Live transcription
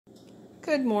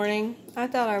Good morning. I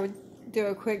thought I would do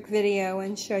a quick video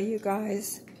and show you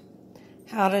guys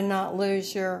how to not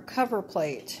lose your cover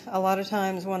plate. A lot of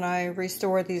times when I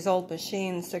restore these old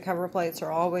machines, the cover plates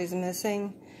are always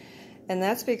missing. And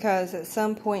that's because at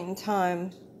some point in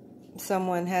time,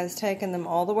 someone has taken them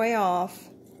all the way off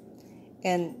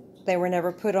and they were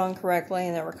never put on correctly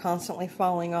and they were constantly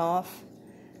falling off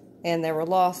and they were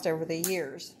lost over the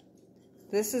years.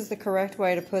 This is the correct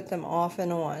way to put them off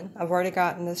and on. I've already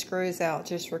gotten the screws out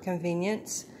just for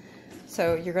convenience.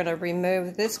 So you're going to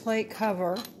remove this plate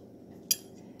cover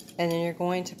and then you're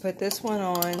going to put this one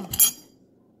on.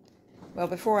 Well,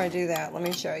 before I do that, let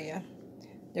me show you.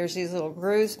 There's these little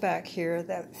grooves back here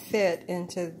that fit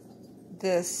into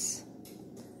this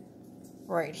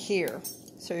right here.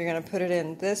 So you're going to put it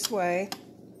in this way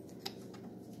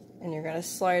and you're going to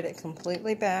slide it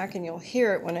completely back and you'll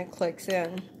hear it when it clicks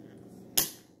in.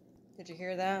 Did you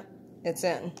hear that? It's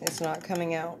in. It's not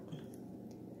coming out.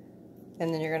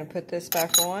 And then you're going to put this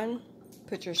back on,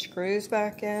 put your screws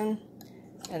back in,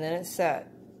 and then it's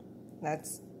set.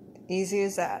 That's easy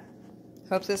as that.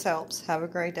 Hope this helps. Have a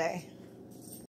great day.